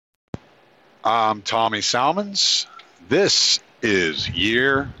I'm Tommy Salmons. This is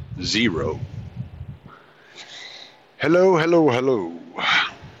year zero. Hello, hello, hello.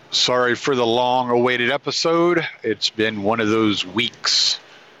 Sorry for the long awaited episode. It's been one of those weeks.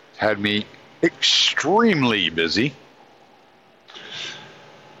 Had me extremely busy.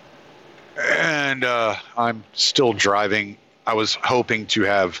 And I'm still driving. I was hoping to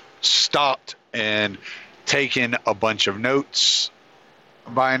have stopped and taken a bunch of notes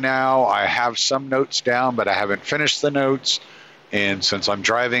by now. I have some notes down, but I haven't finished the notes. And since I'm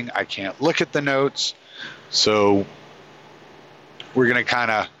driving, I can't look at the notes. So we're going to kind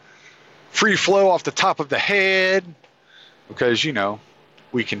of free flow off the top of the head because,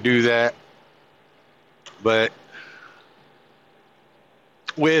 we can do that. But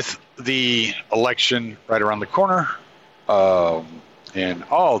with the election right around the corner and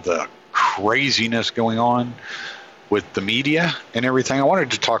all the craziness going on with the media and everything, I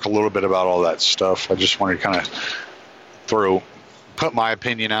wanted to talk a little bit about all that stuff. I just wanted to kind of put my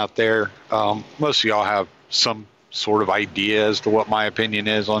opinion out there. Most of y'all have some sort of idea as to what my opinion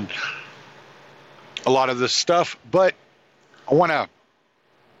is on a lot of this stuff, but I want to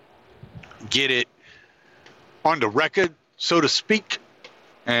get it on the record, so to speak.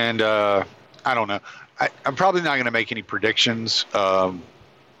 And I don't know. I'm probably not going to make any predictions because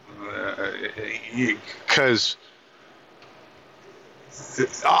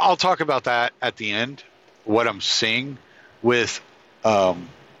I'll talk about that at the end, what I'm seeing with the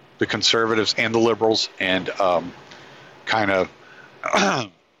conservatives and the liberals and kind of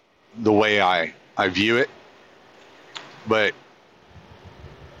the way I view it. But,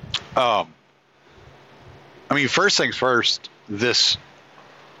 first things first, this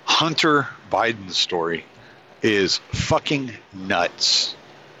Hunter Biden story is fucking nuts.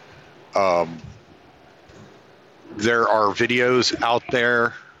 There are videos out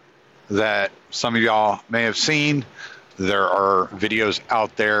there that some of y'all may have seen. There are videos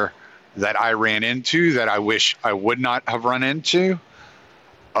out there that I ran into that I wish I would not have run into.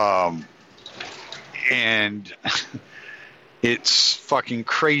 And it's fucking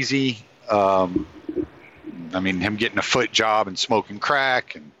crazy. Him getting a foot job and smoking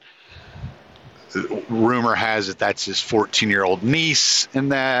crack, and rumor has it that's his 14-year-old niece in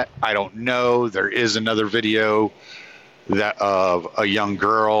that. I don't know. There is another video that of a young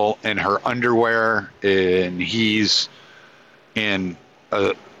girl in her underwear, and he's in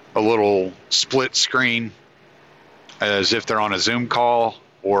a little split screen as if they're on a Zoom call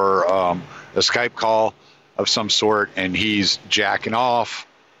or a Skype call of some sort, and he's jacking off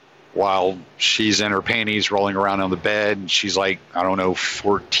while she's in her panties rolling around on the bed, and she's like, I don't know,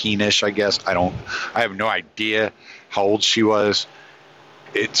 14-ish, I guess. I have no idea how old she was.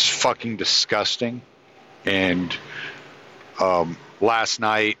 It's fucking disgusting. And last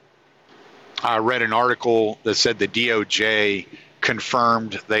night I read an article that said the DOJ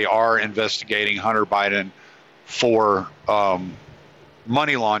confirmed they are investigating Hunter Biden for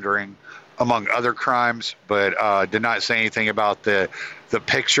money laundering, among other crimes, but did not say anything about the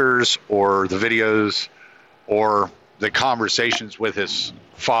pictures or the videos or the conversations with his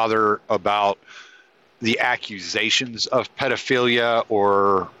father about the accusations of pedophilia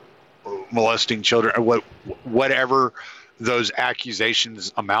or molesting children, or whatever those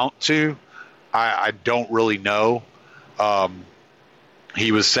accusations amount to. I don't really know.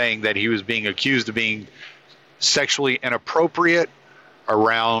 He was saying that he was being accused of being sexually inappropriate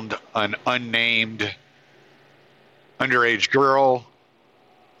around an unnamed underage girl,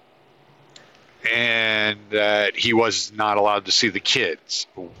 and that he was not allowed to see the kids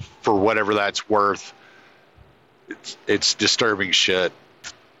for whatever that's worth. It's disturbing shit.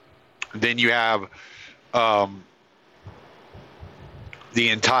 Then you have the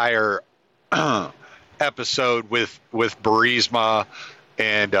entire episode with Burisma,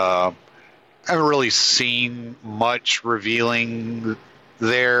 and I haven't really seen much revealing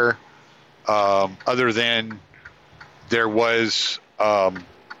there, other than there was an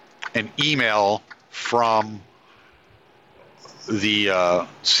email from the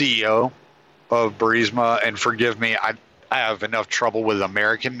CEO of Burisma, and forgive me, I have enough trouble with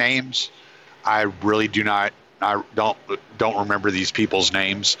American names. I really don't remember these people's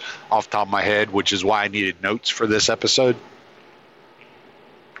names off the top of my head, which is why I needed notes for this episode.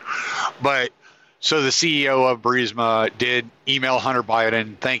 But so the CEO of Burisma did email Hunter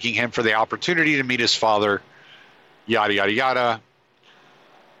Biden thanking him for the opportunity to meet his father, yada, yada,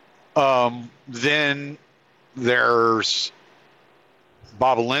 yada. Then there's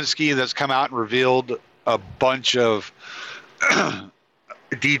Bob Alinsky that's come out and revealed a bunch of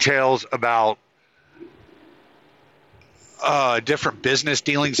details about different business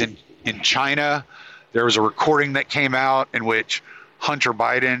dealings in China. There was a recording that came out in which Hunter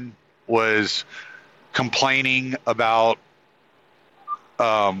Biden was complaining about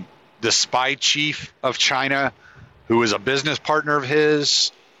the spy chief of China, who was a business partner of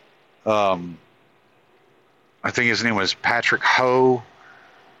his. I think his name was Patrick Ho,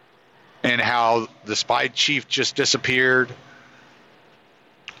 and how the spy chief just disappeared.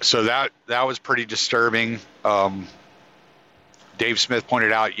 So that was pretty disturbing. Dave Smith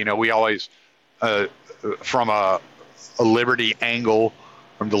pointed out, we always, from a liberty angle,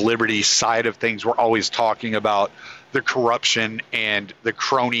 from the liberty side of things, we're always talking about the corruption and the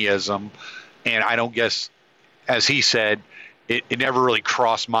cronyism. And I don't guess, as he said, it never really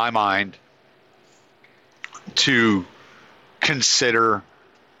crossed my mind to consider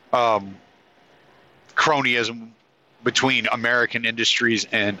cronyism between American industries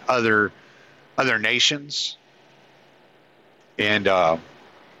and other nations. And the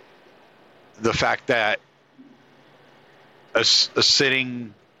fact that a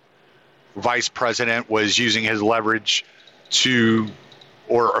sitting vice president was using his leverage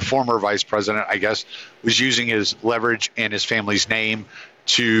or a former vice president, I guess, was using his leverage and his family's name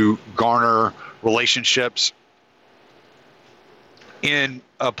to garner relationships in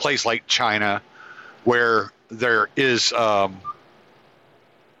a place like China, where there is, if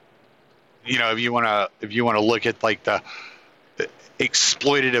you want to look at like the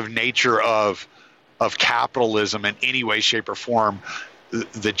exploitative nature of capitalism in any way, shape, or form,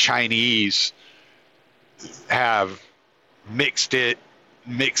 the Chinese have mixed that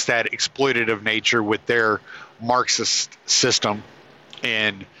exploitative nature with their Marxist system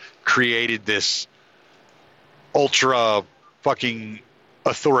and created this ultra fucking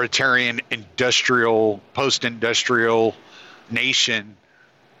authoritarian post-industrial nation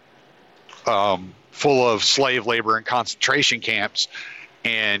full of slave labor and concentration camps.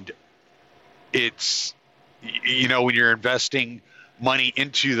 And it's, when you're investing money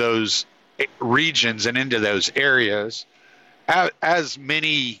into those regions and into those areas, as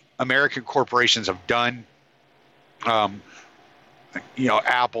many American corporations have done,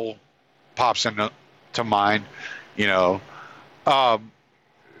 Apple pops into mind, you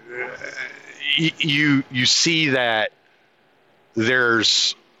see that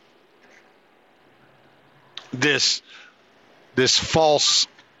there's this false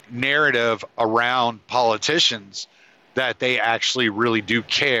narrative around politicians that they actually really do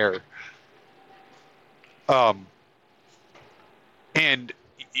care. And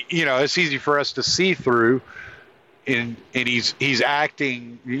it's easy for us to see through, and he's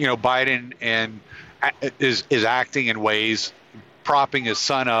acting, Biden is acting in ways, propping his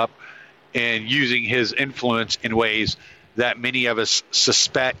son up and using his influence in ways that many of us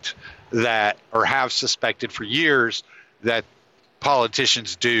suspect that, or have suspected for years, that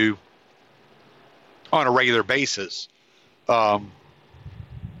politicians do on a regular basis.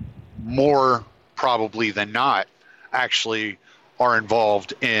 More probably than not, actually are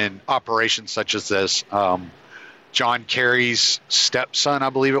involved in operations such as this. John Kerry's stepson, I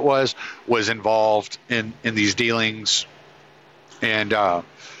believe it was involved in these dealings. And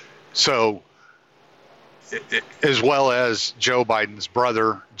so, as well as Joe Biden's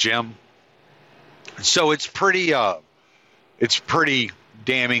brother, Jim. So it's pretty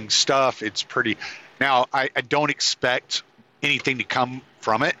damning stuff. Now, I don't expect anything to come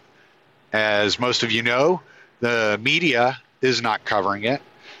from it. As most of you know, the media is not covering it.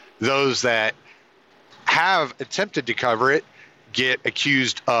 Those that have attempted to cover it get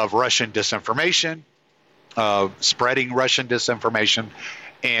accused of Russian disinformation, of spreading Russian disinformation.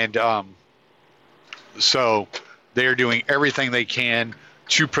 And so they're doing everything they can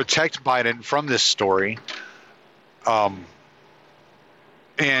to protect Biden from this story. And,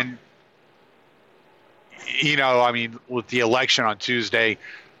 with the election on Tuesday,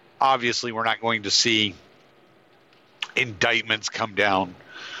 obviously we're not going to see indictments come down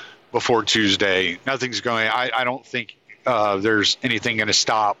before Tuesday. Nothing's going. I don't think there's anything going to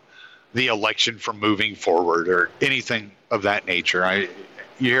stop the election from moving forward or anything of that nature.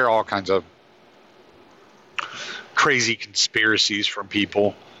 You hear all kinds of crazy conspiracies from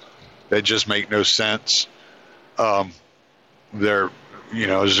people that just make no sense. They're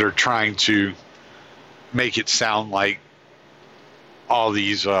trying to make it sound like all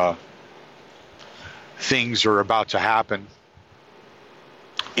these things are about to happen,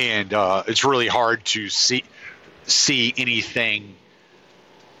 and it's really hard to see anything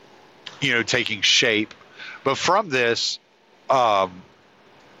taking shape. But from this,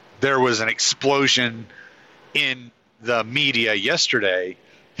 there was an explosion in the media yesterday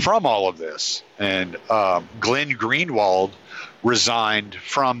from all of this. And Glenn Greenwald resigned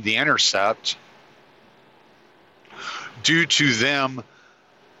from The Intercept due to them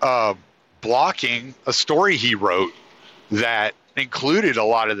blocking a story he wrote that included a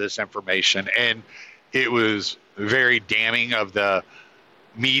lot of this information. And it was very damning of the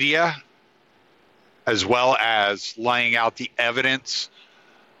media, as well as laying out the evidence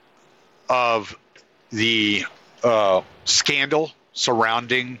of the scandal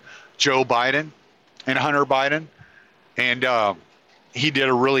surrounding Joe Biden and Hunter Biden. And he did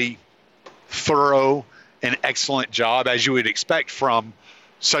a really thorough and excellent job, as you would expect from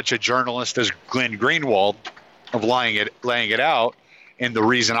such a journalist as Glenn Greenwald, of laying it out. And the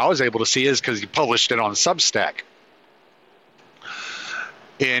reason I was able to see is because he published it on Substack.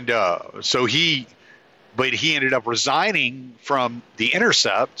 And so he ended up resigning from The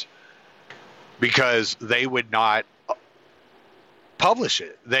Intercept because they would not publish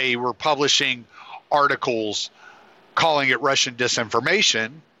it. They were publishing articles calling it Russian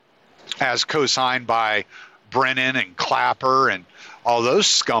disinformation, as co-signed by Brennan and Clapper and all those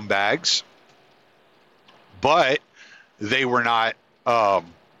scumbags. But they were not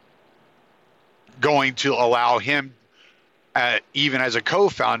going to allow him, even as a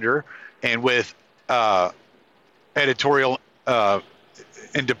co-founder and with editorial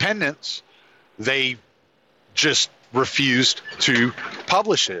independence, they just refused to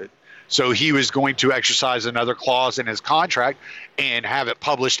publish it. So he was going to exercise another clause in his contract and have it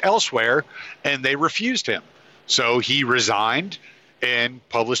published elsewhere, and they refused him. So he resigned and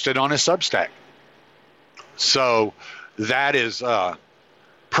published it on his Substack. So that is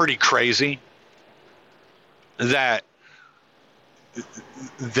pretty crazy that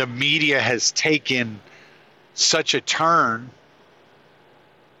the media has taken such a turn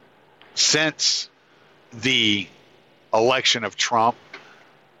since the election of Trump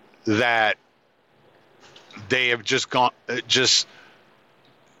that they have just gone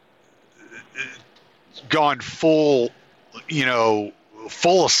full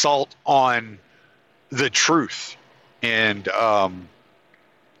assault on the truth and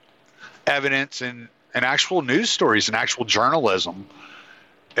evidence and actual news stories and actual journalism.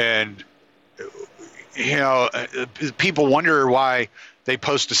 And people wonder why they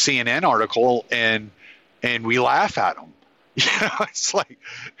post a CNN article and we laugh at them. It's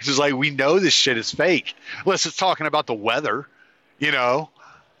just like we know this shit is fake, unless it's talking about the weather.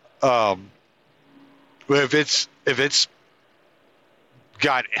 But if it's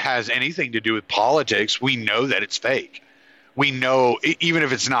has anything to do with politics, we know that it's fake. We know, even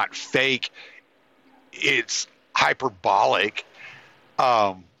if it's not fake, it's hyperbolic,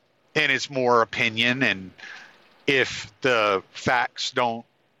 and it's more opinion. And if the facts don't,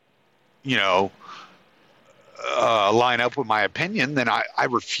 line up with my opinion, then I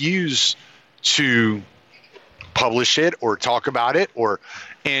refuse to publish it or talk about it,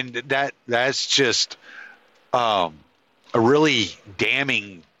 and that's just a really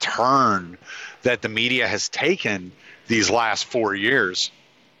damning turn that the media has taken these last 4 years.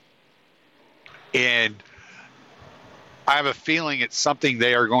 And I have a feeling it's something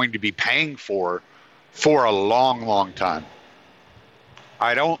they are going to be paying for a long, long time.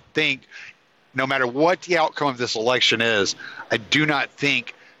 I don't think, no matter what the outcome of this election is, I do not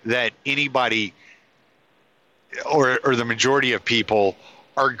think that anybody or the majority of people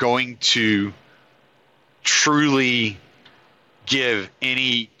are going to truly give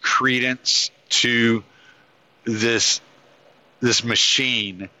any credence to this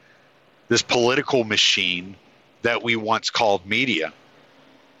machine, this political machine that we once called media.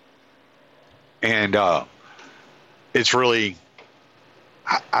 And it's really,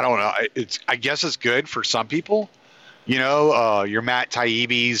 I don't know. I guess it's good for some people, your Matt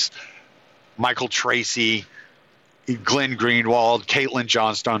Taibbi's, Michael Tracy, Glenn Greenwald, Caitlin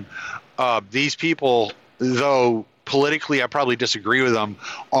Johnstone. These people, though politically I probably disagree with them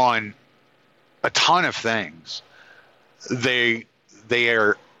on a ton of things, they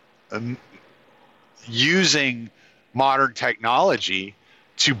are using modern technology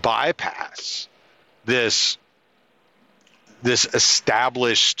to bypass this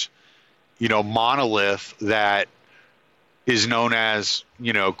established, monolith that is known as,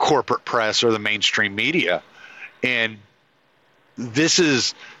 corporate press or the mainstream media. And this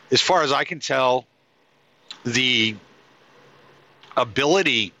is, as far as I can tell, the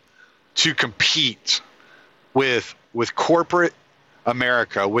ability to compete with corporate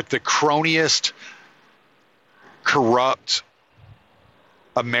America, with the cronyist, corrupt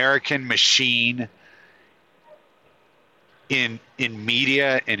American machine in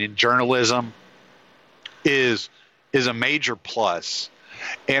media and in journalism is a major plus.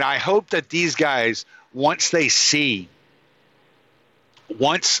 And I hope that these guys, once they see,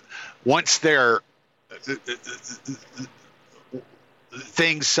 once their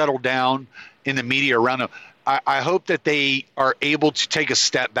things settle down in the media around them, I hope that they are able to take a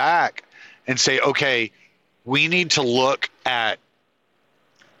step back and say, okay, we need to look at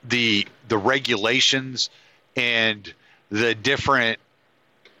the regulations and the different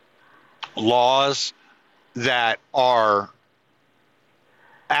laws that are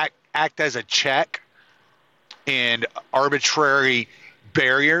act as a check and arbitrary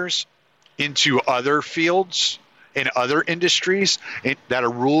barriers into other fields and other industries that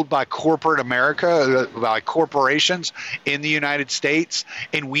are ruled by corporate America, by corporations in the United States.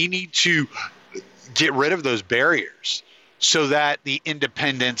 And we need to get rid of those barriers so that the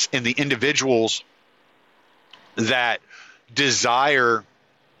independents and the individuals that desire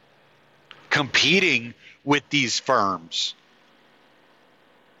competing with these firms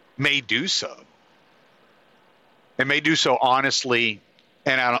may do so, and may do so honestly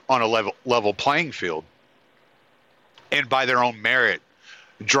and on a level playing field, and by their own merit,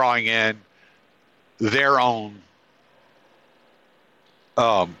 drawing in their own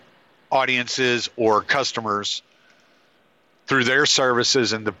audiences or customers through their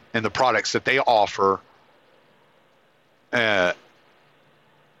services and the products that they offer as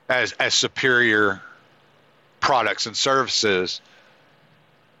superior products and services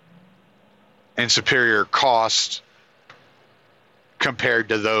and superior cost compared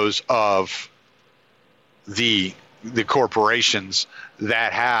to those of the corporations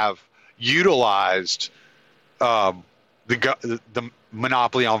that have utilized the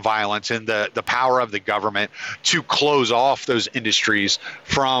monopoly on violence and the power of the government to close off those industries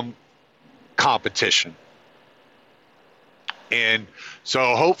from competition. And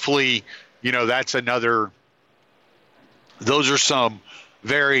so hopefully, that's those are some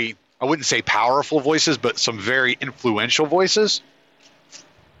very, I wouldn't say powerful voices, but some very influential voices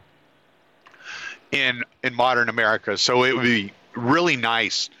in modern America. So it would be really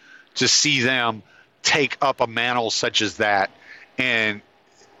nice to see them take up a mantle such as that, and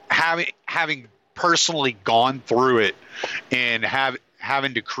having personally gone through it and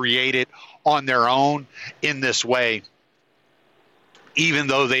having to create it on their own in this way, even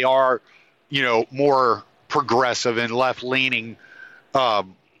though they are, more progressive and left leaning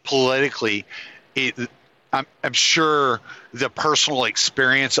politically, I'm sure the personal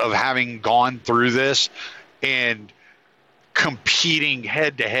experience of having gone through this and competing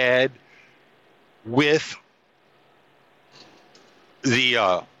head to head with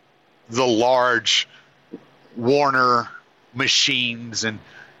the large Warner machines and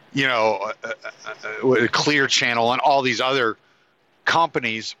Clear Channel and all these other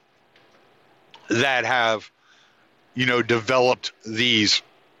companies that have developed these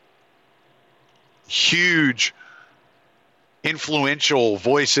huge influential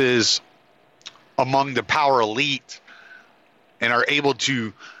voices among the power elite and are able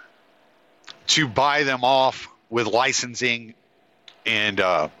to buy them off with licensing and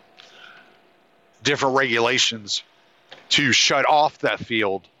different regulations to shut off that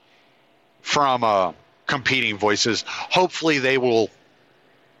field from competing voices. Hopefully they will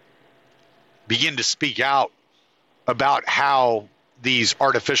begin to speak out about how these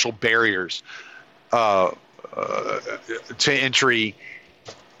artificial barriers to entry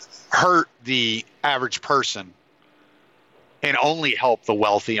hurt the average person and only help the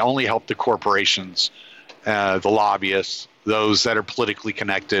wealthy, only help the corporations, the lobbyists, those that are politically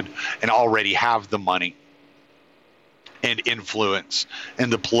connected and already have the money and influence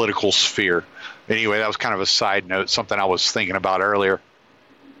in the political sphere. Anyway, that was kind of a side note, something I was thinking about earlier.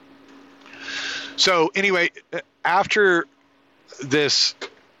 So anyway, after this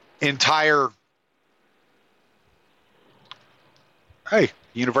entire, hey,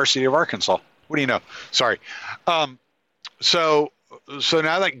 University of Arkansas, what do you know? Sorry. So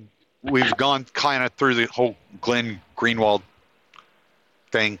now that we've gone kind of through the whole Glenn Greenwald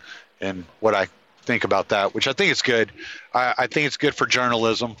thing and what I think about that, which I think is good. I think it's good for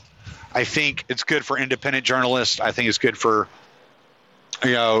journalism. I think it's good for independent journalists. I think it's good for,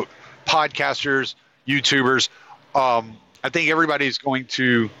 podcasters, YouTubers. I think everybody's going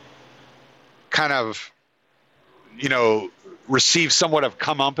to kind of, receive somewhat of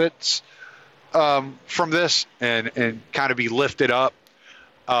comeuppance from this and kind of be lifted up.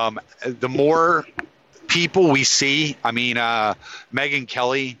 The more people we see, Megyn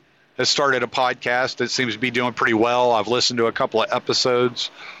Kelly has started a podcast that seems to be doing pretty well. I've listened to a couple of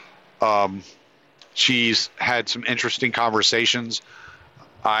episodes. She's had some interesting conversations.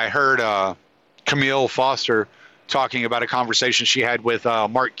 I heard Camille Foster talking about a conversation she had with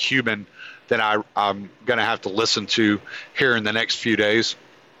Mark Cuban that I'm going to have to listen to here in the next few days.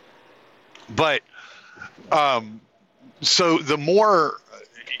 But so the more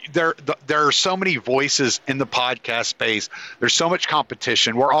there are so many voices in the podcast space. There's so much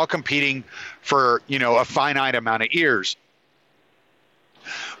competition. We're all competing for, a finite amount of ears.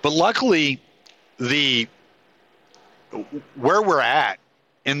 But luckily, where we're at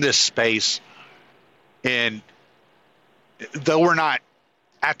in this space, and though we're not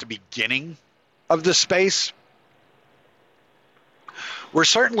at the beginning of the space, we're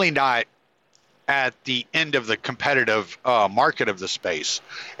certainly not at the end of the competitive market of the space.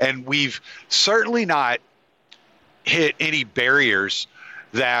 And we've certainly not hit any barriers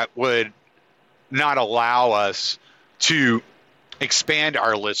that would not allow us to expand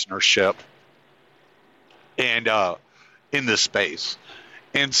our listenership and in this space.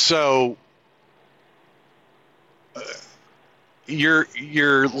 And so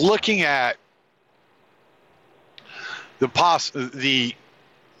you're looking at the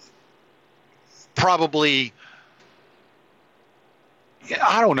probably,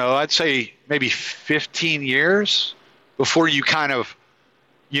 I don't know, I'd say maybe 15 years before you kind of,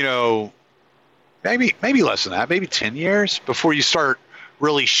 maybe less than that, maybe 10 years before you start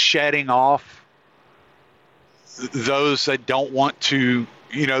really shedding off those that don't want to,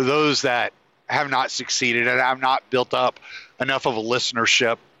 those that have not succeeded and have not built up enough of a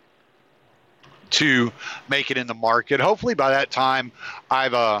listenership to make it in the market. Hopefully by that time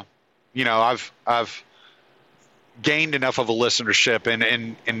I've gained enough of a listenership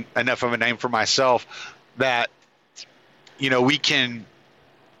and enough of a name for myself that, we can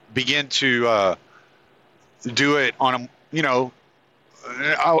begin to do it on a,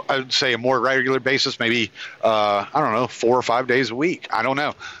 I would say a more regular basis, maybe, I don't know, 4 or 5 days a week. I don't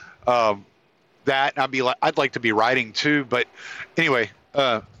know. That I'd like to be writing too, but anyway,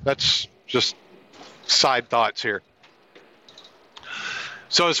 that's just side thoughts here.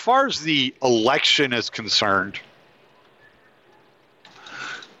 So as far as the election is concerned,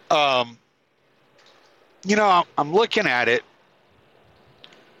 I'm looking at it.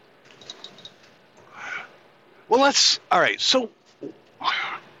 Well, all right. So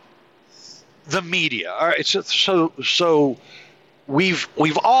the media. All right. So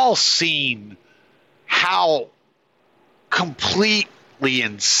we've all seen how completely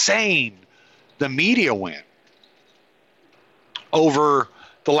insane the media went over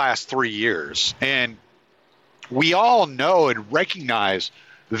the last 3 years. And we all know and recognize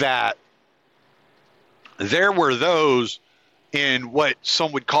that there were those in what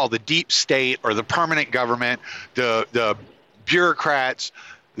some would call the deep state or the permanent government, the bureaucrats,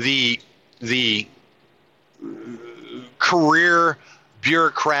 the career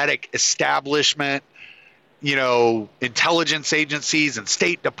bureaucratic establishment, intelligence agencies and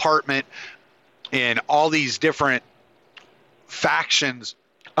State Department and all these different factions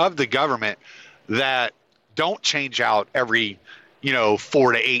of the government that don't change out every,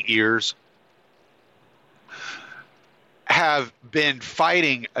 4 to 8 years, have been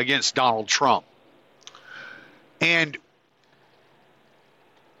fighting against Donald Trump. And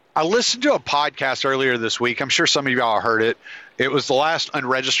I listened to a podcast earlier this week. I'm sure some of y'all heard it. It was the last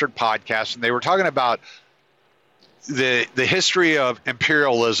unregistered podcast, and they were talking about the history of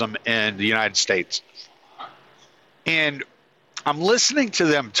imperialism in the United States. And I'm listening to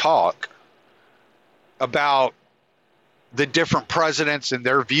them talk about the different presidents and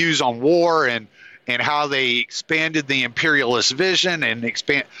their views on war and how they expanded the imperialist vision and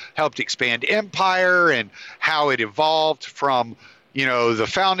helped expand empire and how it evolved from, the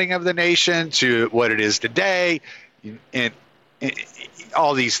founding of the nation to what it is today and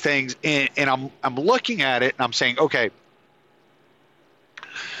all these things. And I'm looking at it and I'm saying, okay,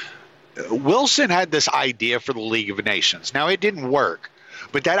 Wilson had this idea for the League of Nations. Now, it didn't work,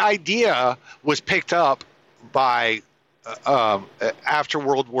 but that idea was picked up by after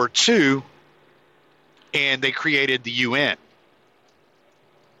World War II, and they created the UN.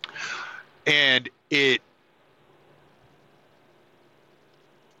 And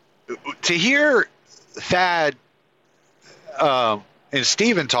to hear Thad and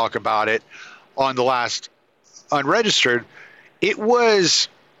Stephen talk about it on the last Unregistered, it was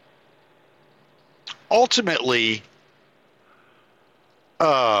ultimately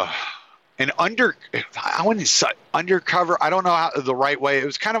I wouldn't say undercover. I don't know how the right way. It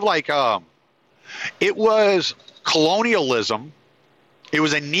was kind of like it was colonialism. It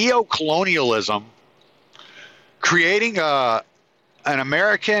was a neo-colonialism creating an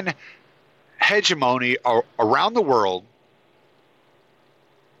American hegemony around the world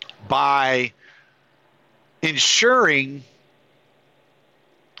by ensuring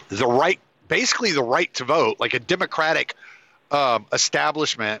the right, basically the right to vote, like a democratic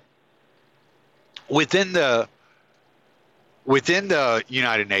establishment within the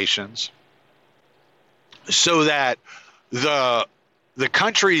United Nations, so that the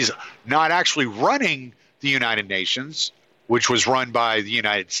countries not actually running the United Nations, which was run by the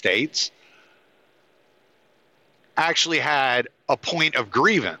United States, actually had a point of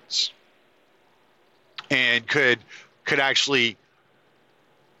grievance and could actually,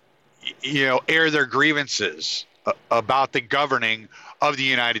 air their grievances about the governing of the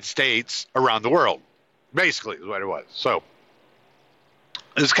United States around the world. Basically, is what it was. So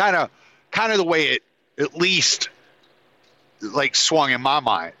it's kind of the way it at least like swung in my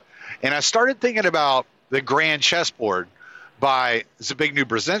mind. And I started thinking about The Grand Chessboard by Zbigniew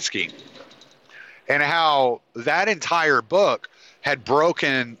Brzezinski, and how that entire book had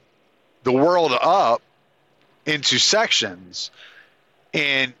broken the world up into sections,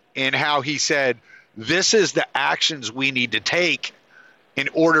 and how he said, this is the actions we need to take in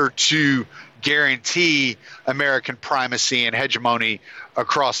order to guarantee American primacy and hegemony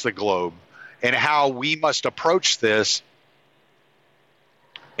across the globe, and how we must approach this,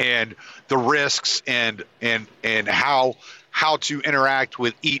 and the risks, and how to interact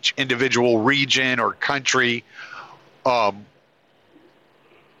with each individual region or country or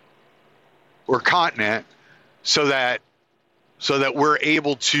continent, so that we're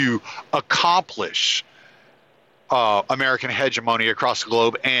able to accomplish American hegemony across the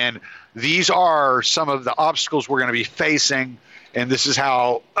globe. And these are some of the obstacles we're going to be facing, and this is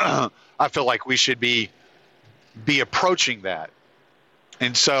how I feel like we should be approaching that.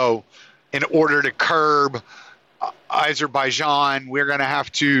 And so, in order to curb Azerbaijan, we're going to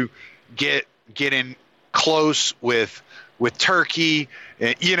have to get in close with Turkey,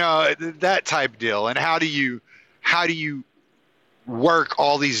 that type deal. And how do you work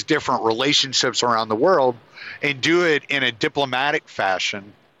all these different relationships around the world and do it in a diplomatic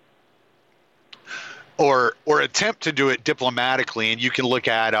fashion, or attempt to do it diplomatically? And you can look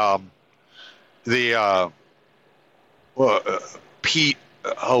at Pete,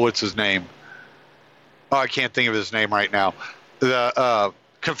 what's his name? Oh, I can't think of his name right now. The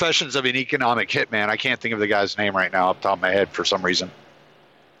Confessions of an Economic Hitman. I can't think of the guy's name right now off the top of my head for some reason.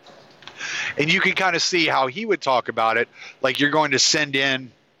 And you can kind of see how he would talk about it. Like, you're going to send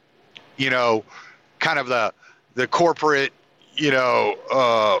in, kind of the corporate,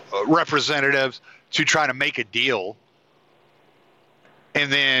 representatives to try to make a deal.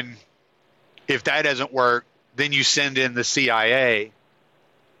 And then if that doesn't work, then you send in the CIA,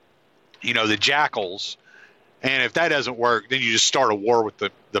 the jackals. And if that doesn't work, then you just start a war with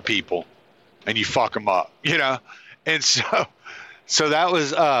the people, and you fuck them up, And so that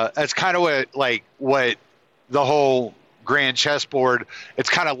was that's kind of what the whole Grand Chessboard. It's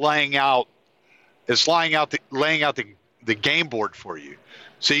kind of laying out the game board for you,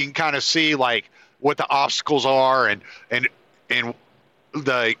 so you can kind of see like what the obstacles are, and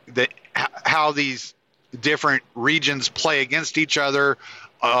the how these different regions play against each other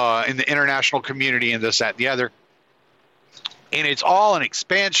in the international community, and this, that, and the other. And it's all an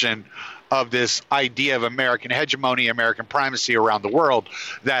expansion of this idea of American hegemony, American primacy around the world,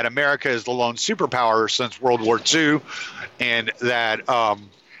 that America is the lone superpower since World War II, and that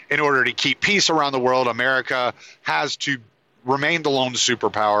in order to keep peace around the world, America has to remain the lone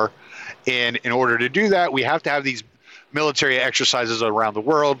superpower. And in order to do that, we have to have these military exercises around the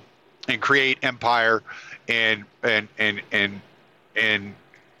world and create empire and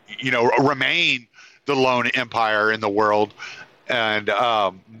remain the lone empire in the world. And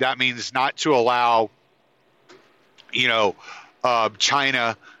that means not to allow,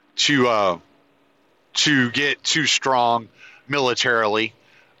 China to get too strong militarily,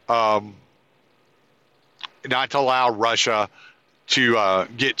 not to allow Russia to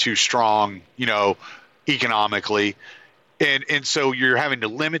get too strong, economically. And so you're having to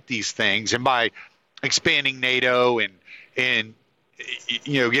limit these things. And by expanding NATO and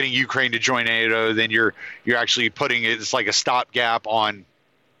getting Ukraine to join NATO, then you're actually putting it, it's like a stopgap on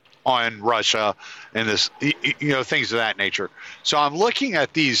Russia and this, things of that nature. So I'm looking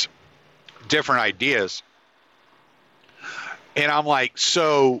at these different ideas, and I'm like,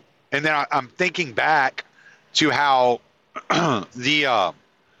 and then I'm thinking back to how the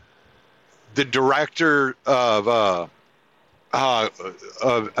director of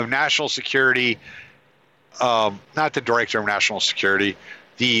national security, not the director of national security,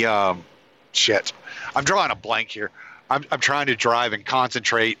 I'm drawing a blank here. I'm trying to drive and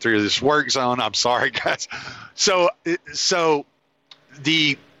concentrate through this work zone. I'm sorry, guys. So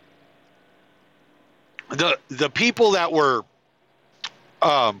the the people that were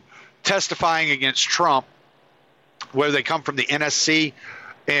testifying against Trump, whether they come from the NSC,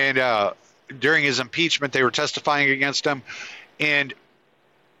 and during his impeachment, they were testifying against him. And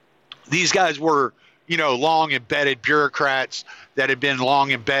these guys were, long embedded bureaucrats that had been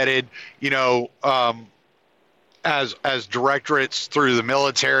long embedded, as directorates through the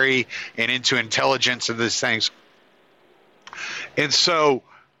military and into intelligence and these things. And so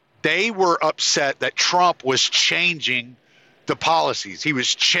they were upset that Trump was changing the policies. He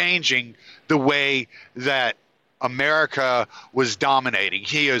was changing the way that America was dominating.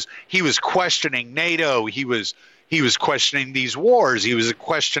 He was questioning NATO. He was questioning these wars. He was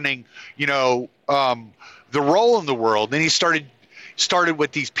questioning, the role in the world. Then he started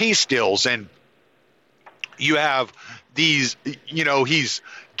with these peace deals, and you have these, he's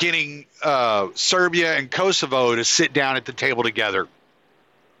getting Serbia and Kosovo to sit down at the table together.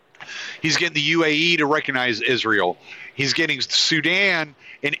 He's getting the UAE to recognize Israel. He's getting Sudan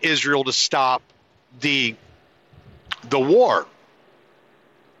and Israel to stop the war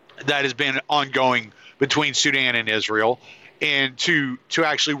that has been ongoing between Sudan and Israel, and to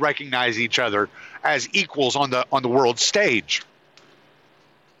actually recognize each other as equals on the world stage.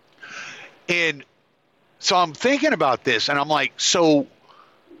 And so I'm thinking about this, and I'm like, so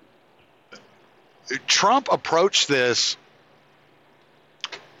Trump approached this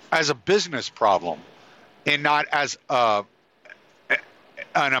as a business problem and not as an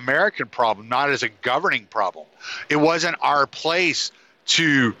American problem, not as a governing problem. It wasn't our place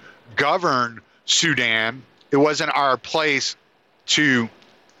to govern Sudan. It wasn't our place to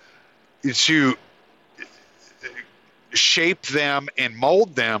shape them and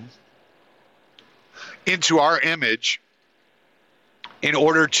mold them into our image in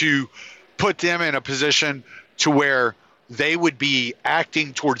order to put them in a position to where they would be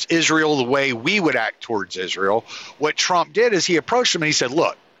acting towards Israel the way we would act towards Israel. What Trump did is he approached them and he said,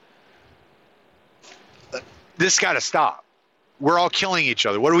 look, this got to stop. We're all killing each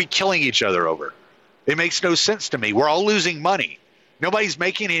other. What are we killing each other over? It makes no sense to me. We're all losing money. Nobody's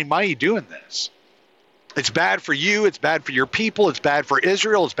making any money doing this. It's bad for you. It's bad for your people. It's bad for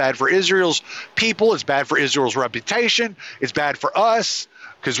Israel. It's bad for Israel's people. It's bad for Israel's reputation. It's bad for us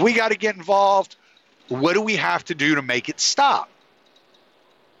because we got to get involved. What do we have to do to make it stop?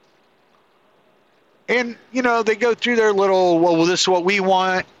 And, they go through their little, well, this is what we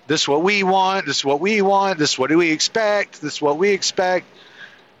want. This is what we want. This is what we want. This is what do we expect. This is what we expect.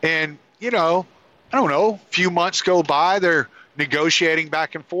 And, I don't know, a few months go by, they're negotiating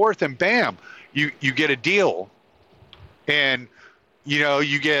back and forth, and bam, you get a deal. And,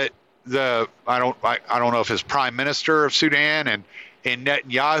 you get I don't know if it's Prime Minister of Sudan and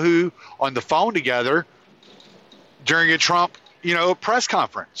Netanyahu on the phone together during a Trump, press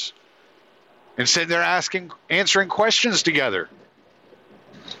conference, and sitting there answering questions together.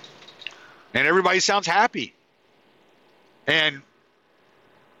 And everybody sounds happy. And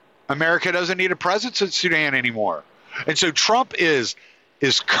America doesn't need a presence in Sudan anymore. And so Trump is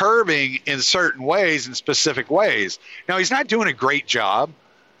curbing in certain ways, in specific ways. Now, he's not doing a great job.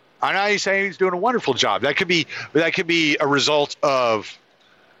 I'm not saying he's doing a wonderful job. That could be a result of,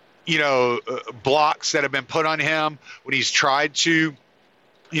 blocks that have been put on him when he's tried to,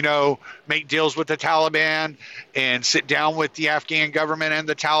 make deals with the Taliban and sit down with the Afghan government and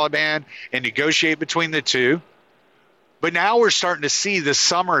the Taliban and negotiate between the two. But now we're starting to see this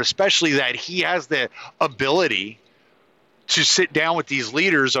summer, especially, that he has the ability to sit down with these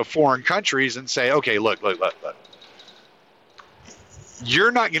leaders of foreign countries and say, okay, look.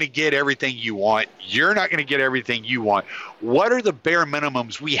 You're not going to get everything you want. You're not going to get everything you want. What are the bare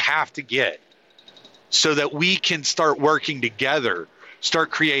minimums we have to get so that we can start working together,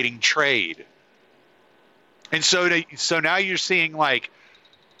 start creating trade? And so now you're seeing like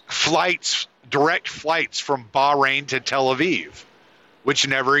direct flights from Bahrain to Tel Aviv, which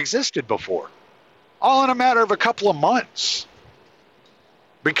never existed before, all in a matter of a couple of months,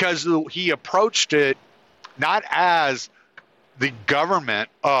 because he approached it not as the government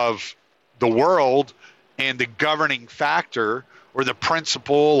of the world and the governing factor or the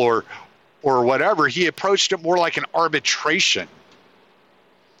principle or whatever. He approached it more like an arbitration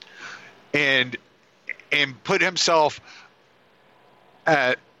and put himself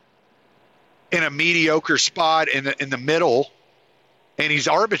in a mediocre spot in the middle, and he's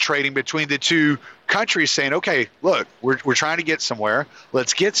arbitrating between the two countries, saying, okay, look, we're trying to get somewhere.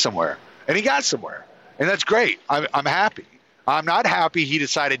 Let's get somewhere. And he got somewhere, and that's great. I'm happy. I'm not happy he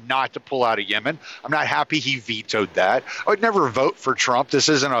decided not to pull out of Yemen. I'm not happy he vetoed that. I would never vote for Trump. This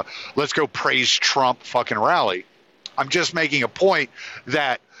isn't a let's go praise Trump fucking rally. I'm just making a point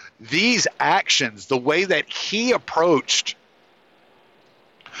that these actions, the way that he approached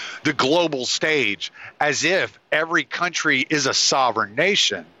the global stage as if every country is a sovereign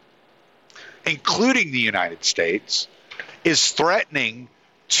nation, including the United States, is threatening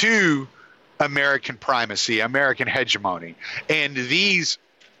to American primacy, American hegemony. And these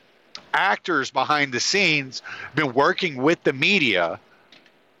actors behind the scenes have been working with the media,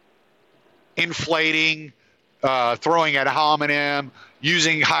 inflating, throwing ad hominem,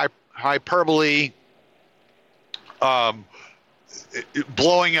 using hyperbole,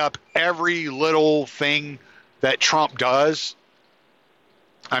 blowing up every little thing that Trump does.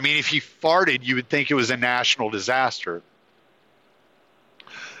 I mean, if he farted, you would think it was a national disaster.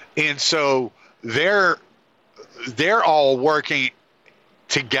 And so they're all working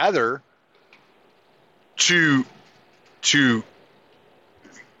together to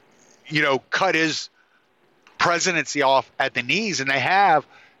cut his presidency off at the knees, and they have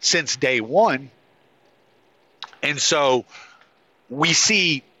since day one. And so we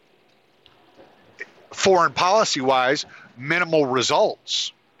see, foreign policy wise, minimal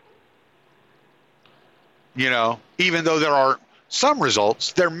results. Even though there are some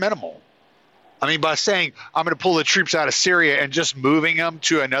results, they're minimal. I mean, by saying I'm going to pull the troops out of Syria and just moving them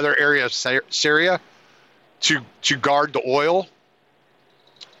to another area of Syria to guard the oil,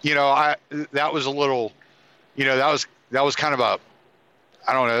 that was a little, that was kind of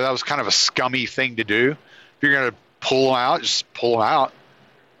that was kind of a scummy thing to do. If you're going to pull them out, just pull them out.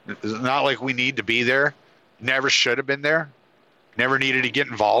 It's not like we need to be there. Never should have been there. Never needed to get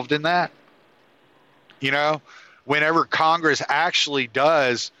involved in that. Whenever Congress actually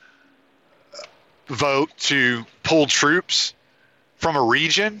does vote to pull troops from a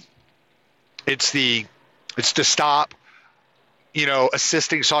region, it's to stop,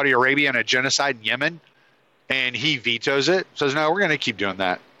 assisting Saudi Arabia in a genocide in Yemen, and he vetoes it. Says, no, we're going to keep doing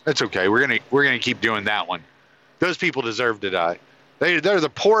that. That's okay. We're going to keep doing that one. Those people deserve to die. They're the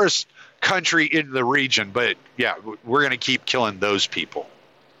poorest country in the region, but yeah, we're going to keep killing those people.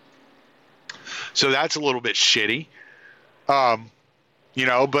 So that's a little bit shitty, but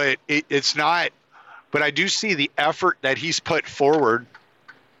it's not. But I do see the effort that he's put forward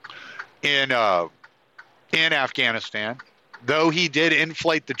in Afghanistan. Though he did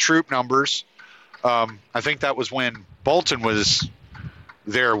inflate the troop numbers, I think that was when Bolton was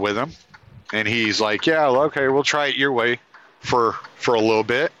there with him, and he's like, "Yeah, okay, we'll try it your way for a little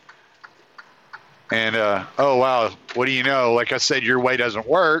bit." And oh wow, what do you know? Like I said, your way doesn't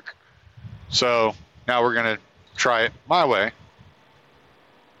work. So now we're going to try it my way.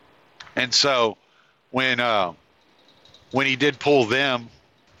 And so when he did pull them,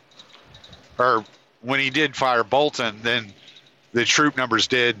 or when he did fire Bolton, then the troop numbers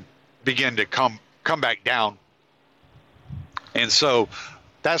did begin to come back down. And so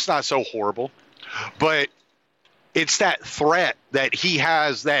that's not so horrible. But it's that threat that he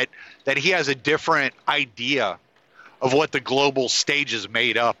has, that he has a different idea of what the global stage is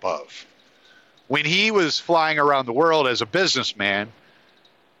made up of. When he was flying around the world as a businessman,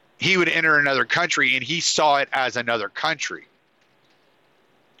 he would enter another country and he saw it as another country.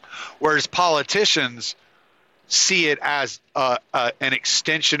 Whereas politicians see it as an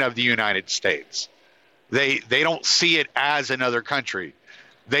extension of the United States. They don't see it as another country.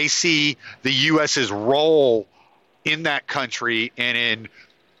 They see the U.S.'s role in that country and in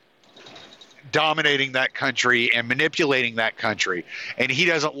dominating that country and manipulating that country. And he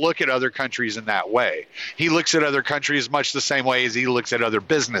doesn't look at other countries in that way. He looks at other countries much the same way as he looks at other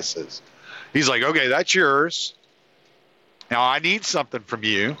businesses. He's like, okay, that's yours. Now I need something from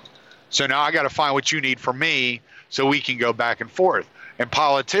you. So now I got to find what you need from me so we can go back and forth. And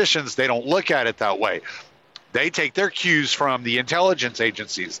politicians, they don't look at it that way. They take their cues from the intelligence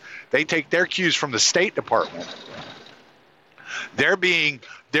agencies. They take their cues from the State Department. They're being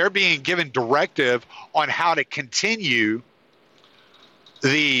given directive on how to continue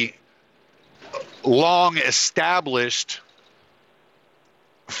the long established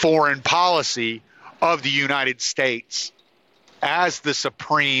foreign policy of the United States as the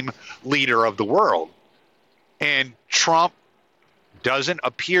supreme leader of the world. And Trump doesn't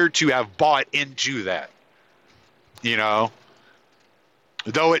appear to have bought into that. Though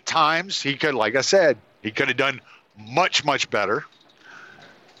at times he could, like I said, he could have done much, much better.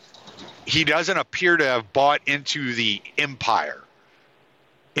 He doesn't appear to have bought into the empire,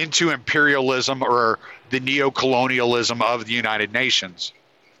 into imperialism or the neo-colonialism of the United Nations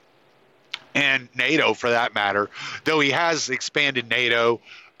and NATO for that matter, though he has expanded NATO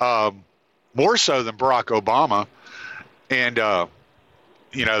more so than Barack Obama. And,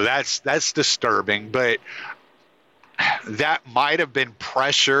 that's disturbing. But that might have been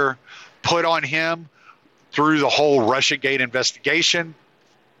pressure put on him through the whole Russiagate investigation,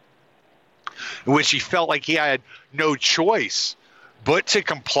 in which he felt like he had no choice but to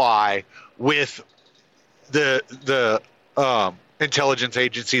comply with the intelligence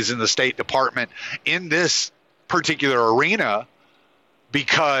agencies in the State Department in this particular arena,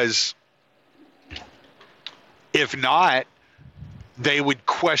 because if not, they would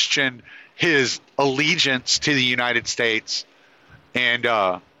question his allegiance to the United States and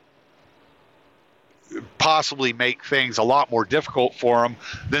possibly make things a lot more difficult for him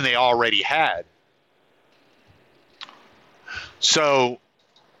than they already had. So,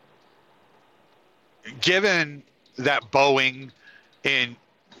 given that Boeing and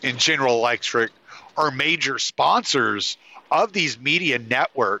General Electric are major sponsors of these media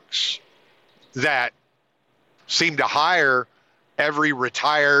networks that seem to hire every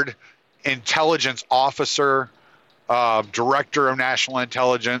retired intelligence officer, director of national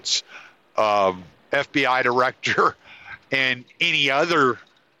intelligence, FBI director, and any other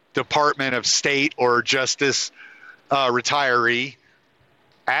Department of State or Justice retiree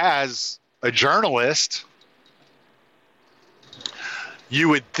as a journalist, you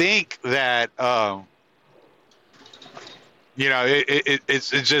would think that it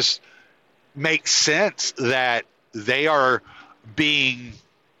just makes sense that they're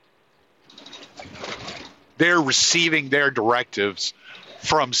receiving their directives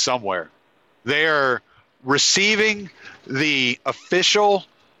from somewhere. They're receiving the official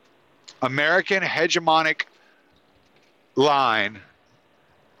American hegemonic line,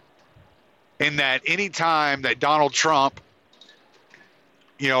 in that any time that Donald Trump,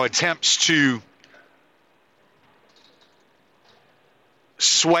 attempts to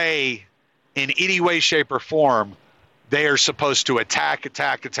sway in any way, shape, or form, they are supposed to attack.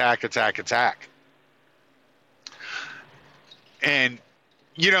 And,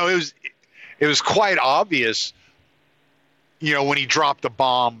 it was quite obvious, when he dropped the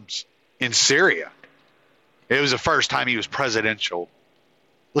bombs in Syria. It was the first time he was presidential.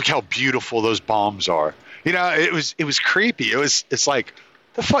 Look how beautiful those bombs are. It was creepy. It's like,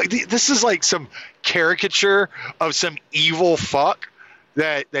 the fuck, this is like some caricature of some evil fuck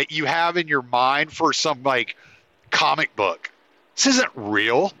that you have in your mind for some like comic book. This isn't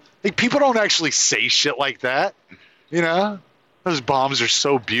real. Like, people don't actually say shit like that. Those bombs are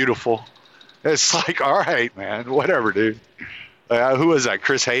so beautiful. It's like, all right, man, whatever, dude. Who was that?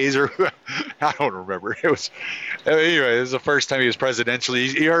 Chris Hayes or I don't remember. It was the first time he was presidential.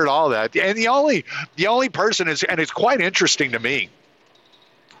 He heard all that, and the only person is, and it's quite interesting to me.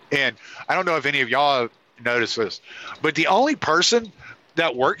 And I don't know if any of y'all have noticed this, but the only person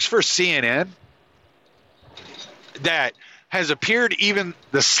that works for CNN that has appeared even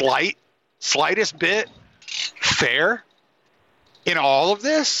the slightest bit fair in all of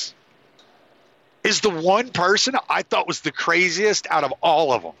this is the one person I thought was the craziest out of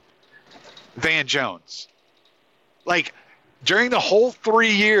all of them, Van Jones. Like, during the whole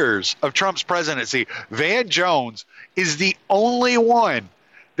 3 years of Trump's presidency, Van Jones is the only one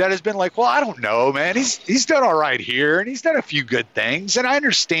that has been like, well, I don't know, man. He's done all right here, and he's done a few good things. And I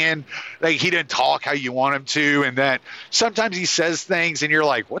understand, like, he didn't talk how you want him to, and that sometimes he says things, and you're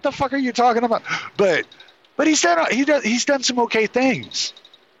like, what the fuck are you talking about? But he's done some okay things.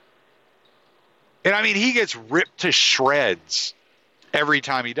 And I mean, he gets ripped to shreds every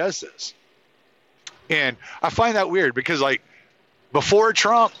time he does this. And I find that weird because, like, before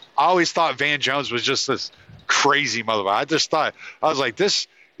Trump, I always thought Van Jones was just this crazy motherfucker. I was like, this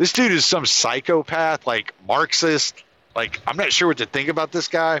dude is some psychopath, like Marxist. Like, I'm not sure what to think about this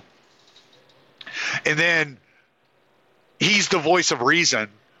guy. And then he's the voice of reason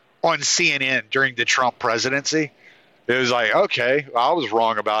on CNN during the Trump presidency. It was like, okay, I was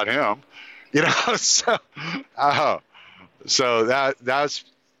wrong about him. So that's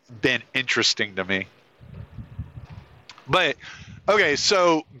been interesting to me. But okay,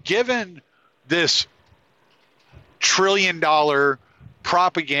 so given this $1 trillion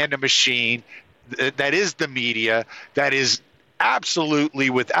propaganda machine that is the media, that is absolutely,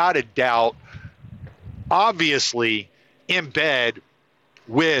 without a doubt, obviously in bed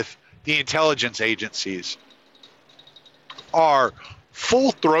with the intelligence agencies, are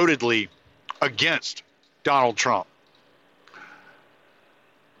full-throatedly against Donald Trump.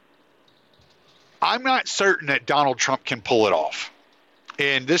 I'm not certain that Donald Trump can pull it off.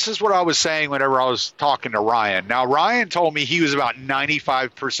 And this is what I was saying whenever I was talking to Ryan. Now, Ryan told me he was about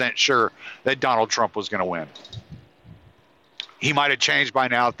 95% sure that Donald Trump was going to win. He might have changed by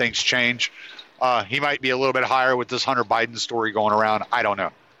now. Things change. He might be a little bit higher with this Hunter Biden story going around. I don't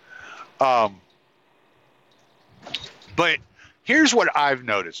know. But here's what I've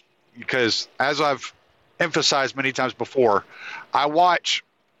noticed, because as I've emphasized many times before, I watch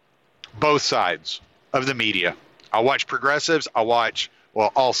both sides of the media. I watch progressives. I watch,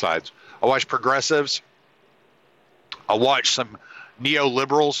 well, all sides. I watch progressives. I watch some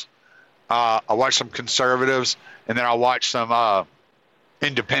neoliberals. I watch some conservatives, and then I watch some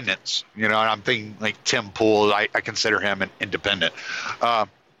independents. You know, and I'm thinking like Tim Pool. I consider him an independent.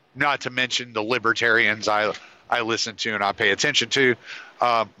 Not to mention the libertarians I listen to and I pay attention to.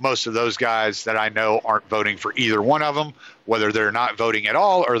 Most of those guys that I know aren't voting for either one of them, whether they're not voting at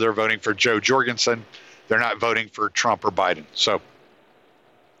all or they're voting for Joe Jorgensen. They're not voting for Trump or Biden. So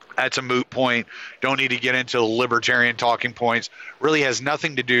that's a moot point. Don't need to get into the libertarian talking points. Really has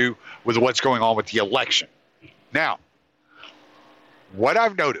nothing to do with what's going on with the election. Now, what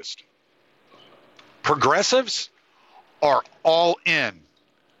I've noticed, progressives are all in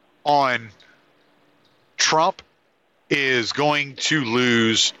on Trump is going to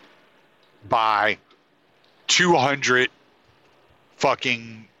lose by 200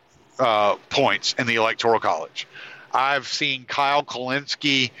 fucking points in the Electoral College. I've seen Kyle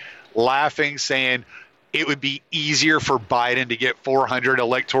Kalinske laughing, saying it would be easier for Biden to get 400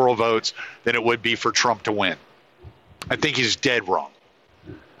 electoral votes than it would be for Trump to win. I think he's dead wrong.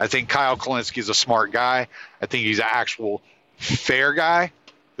 I think Kyle Kalinske is a smart guy. I think he's an actual fair guy,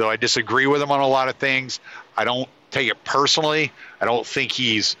 though I disagree with him on a lot of things. I don't take it personally. I don't think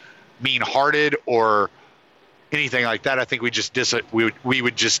he's mean-hearted or anything like that. I think we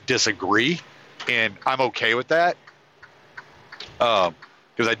would just disagree, and I'm okay with that.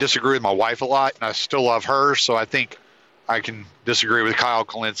 Because I disagree with my wife a lot, and I still love her, so I think I can disagree with Kyle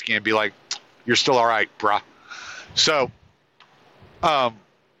Kalinske and be like, you're still all right, bruh. So, but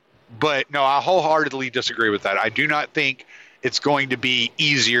no, I wholeheartedly disagree with that. I do not think it's going to be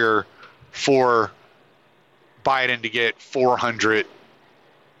easier for Biden to get 400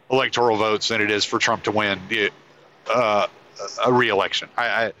 electoral votes than it is for Trump to win a re-election.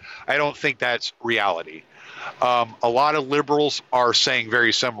 I don't think that's reality. A lot of liberals are saying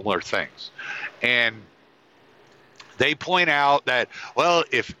very similar things, and they point out that, well,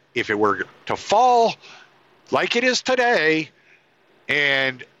 if it were to fall like it is today,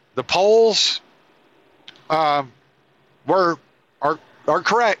 and the polls are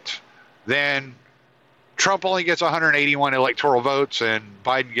correct, then Trump only gets 181 electoral votes, and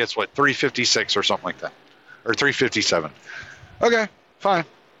Biden gets 356 or something like that, or 357. Okay, fine,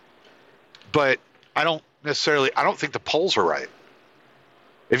 but I don't think the polls are right.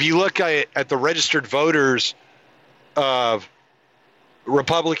 If you look at the registered voters of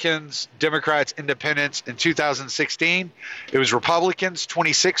Republicans, Democrats, Independents in 2016, it was Republicans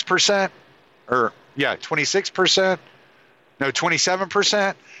 26%,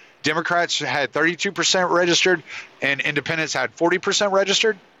 27%. Democrats had 32% registered, and Independents had 40%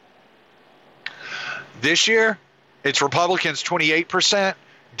 registered. This year, it's Republicans 28%,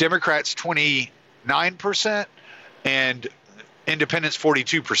 Democrats 29%, and Independents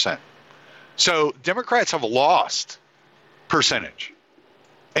 42%. So Democrats have lost percentage,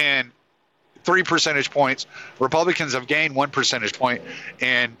 and 3 percentage points. Republicans have gained 1 percentage point,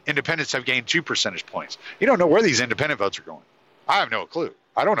 and Independents have gained 2 percentage points. You don't know where these independent votes are going. I have no clue.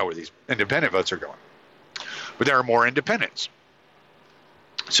 I don't know where these independent votes are going. But there are more independents.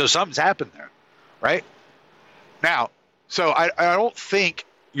 So something's happened there, right? Now, so I don't think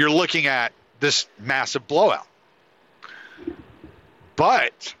you're looking at this massive blowout.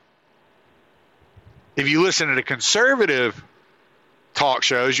 But if you listen to the conservative talk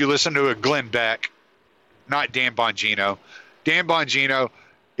shows, you listen to a Glenn Beck, not Dan Bongino. Dan Bongino,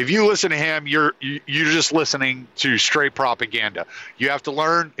 if you listen to him, you're just listening to straight propaganda. You have to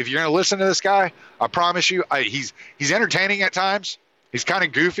learn, if you're going to listen to this guy, I promise you, he's entertaining at times. He's kind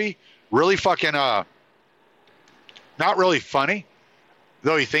of goofy, really fucking not really funny,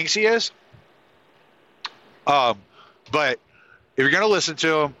 though he thinks he is. But if you're going to listen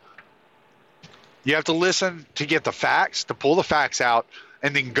to him, you have to listen to get the facts, to pull the facts out,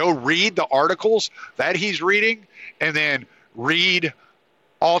 and then go read the articles that he's reading, and then read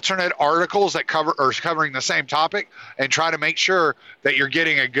alternate articles that are covering the same topic, and try to make sure that you're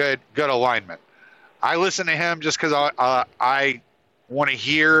getting a good alignment. I listen to him just because I want to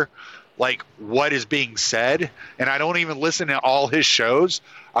hear like what is being said, and I don't even listen to all his shows.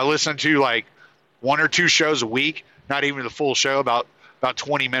 I listen to like 1 or 2 shows a week, not even the full show, about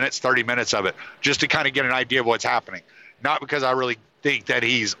 20 minutes, 30 minutes of it, just to kind of get an idea of what's happening. Not because I really think that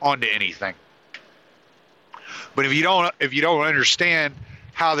he's onto anything. But if you don't understand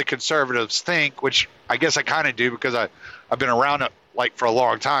how the conservatives think, which I guess I kind of do because I've been around it like for a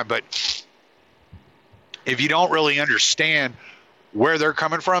long time, but if you don't really understand where they're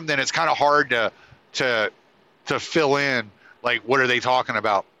coming from, then it's kind of hard to fill in, like, what are they talking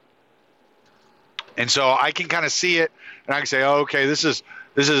about. And so I can kind of see it, and I can say, oh, okay, this is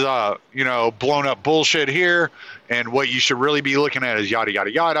blown up bullshit here, and what you should really be looking at is yada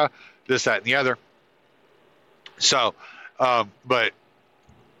yada yada, this, that, and the other. So, but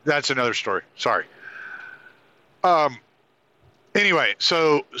that's another story. Sorry. Anyway,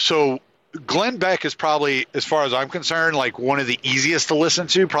 so Glenn Beck is probably, as far as I'm concerned, like one of the easiest to listen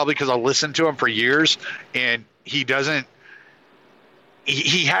to, probably because I listened to him for years, and he doesn't.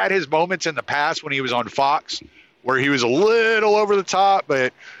 He had his moments in the past when he was on Fox where he was a little over the top,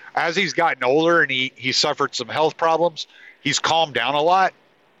 but as he's gotten older and he suffered some health problems, he's calmed down a lot,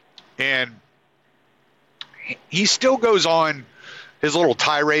 and he still goes on his little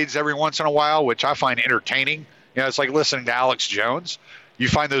tirades every once in a while, which I find entertaining. It's like listening to Alex Jones. You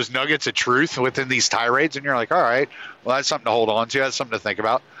find those nuggets of truth within these tirades, and you're like, all right, well, that's something to hold on to. That's something to think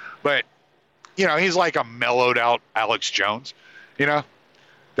about. But, he's like a mellowed out Alex Jones,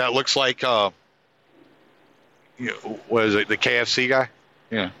 that looks like, what is it, the KFC guy?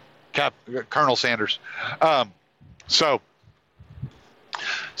 Yeah. Colonel Sanders. So,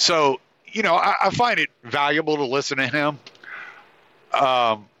 I find it valuable to listen to him.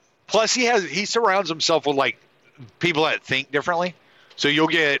 Plus he surrounds himself with like people that think differently. So you'll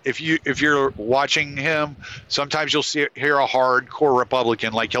get, if you're watching him, sometimes you'll hear a hardcore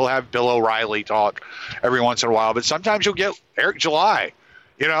Republican, like he'll have Bill O'Reilly talk every once in a while, but sometimes you'll get Eric July,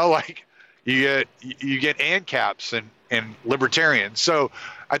 like you get ANCAPs and libertarians. So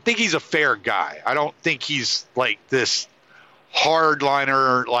I think he's a fair guy. I don't think he's like this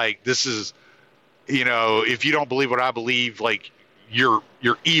hardliner, like this is, if you don't believe what I believe, like you're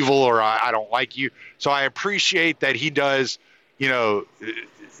evil, or I don't like you. So I appreciate that he does,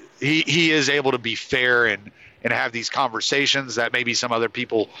 he is able to be fair and have these conversations that maybe some other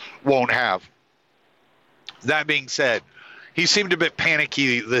people won't have. That being said, he seemed a bit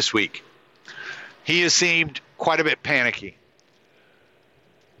panicky this week. He has seemed quite a bit panicky.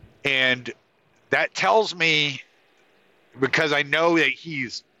 And that tells me, because I know that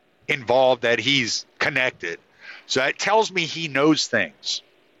he's involved, that he's connected. So that tells me he knows things.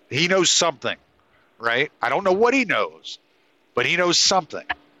 He knows something, right? I don't know what he knows, but he knows something.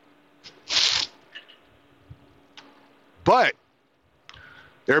 But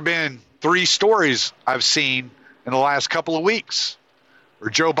there have been 3 stories I've seen in the last couple of weeks where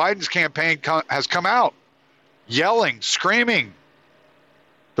Joe Biden's campaign has come out yelling, screaming,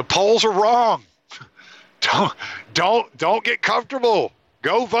 the polls are wrong. Don't get comfortable.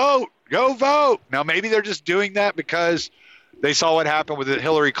 Go vote. Go vote. Now, maybe they're just doing that because they saw what happened with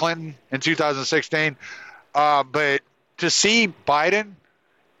Hillary Clinton in 2016. But to see Biden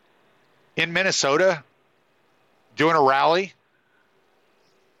in Minnesota doing a rally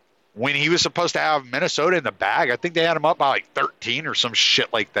when he was supposed to have Minnesota in the bag, I think they had him up by like 13 or some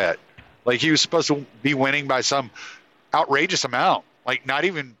shit like that. Like he was supposed to be winning by some outrageous amount, like not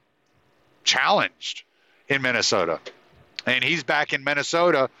even challenged in Minnesota. And he's back in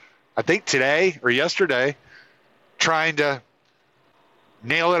Minnesota, I think today or yesterday, trying to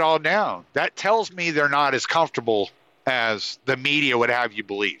nail it all down. That tells me they're not as comfortable as the media would have you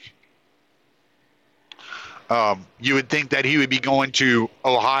believe. You would think that he would be going to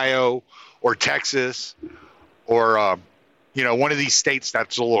Ohio or Texas or, one of these states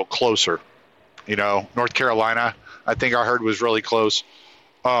that's a little closer. North Carolina, I think I heard was really close.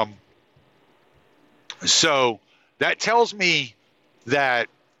 So that tells me that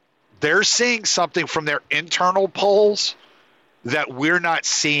they're seeing something from their internal polls that we're not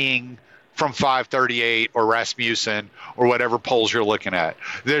seeing from 538 or Rasmussen or whatever polls you're looking at.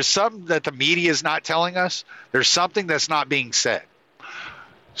 There's something that the media is not telling us. There's something that's not being said.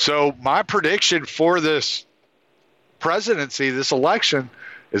 So my prediction for this presidency, this election,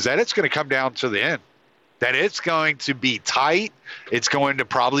 is that it's going to come down to the end. That it's going to be tight. It's going to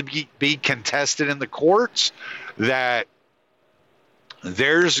probably be contested in the courts. That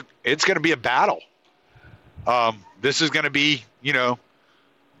it's going to be a battle. This is going to be,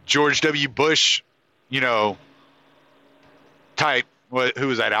 George W. Bush, type. Who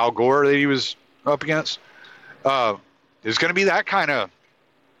was that? Al Gore that he was up against? It's going to be that kind of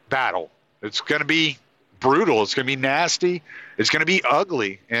battle. It's going to be brutal. It's going to be nasty. It's going to be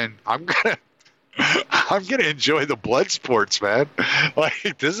ugly. And I'm going to enjoy the blood sports, man.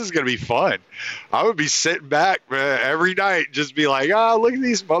 Like, this is going to be fun. I would be sitting back, man, every night, just be like, look at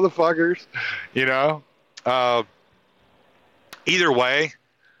these motherfuckers, Either way,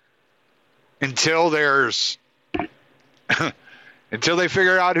 until they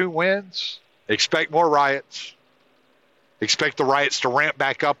figure out who wins, expect more riots. Expect the riots to ramp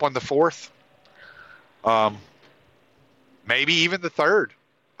back up on the 4th. Maybe even the 3rd.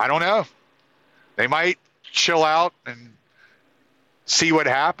 I don't know. They might chill out and see what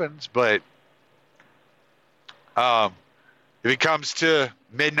happens, but if it comes to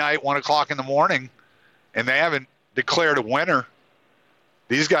midnight, 1 o'clock in the morning, and they haven't declared a winner,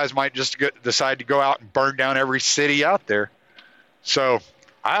 these guys might just decide to go out and burn down every city out there. So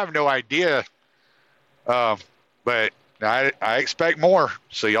I have no idea, but I expect more.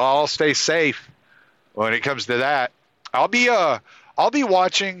 So y'all stay safe when it comes to that. I'll be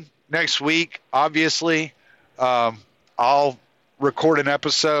watching next week. Obviously, I'll record an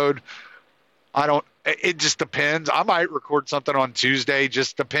episode. It just depends. I might record something on Tuesday,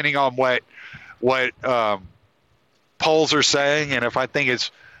 just depending on what polls are saying, and if I think it's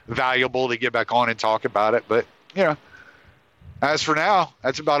valuable to get back on and talk about it. But as for now,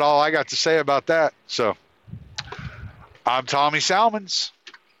 that's about all I got to say about that. So I'm Tommy Salmons.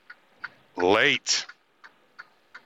 Late.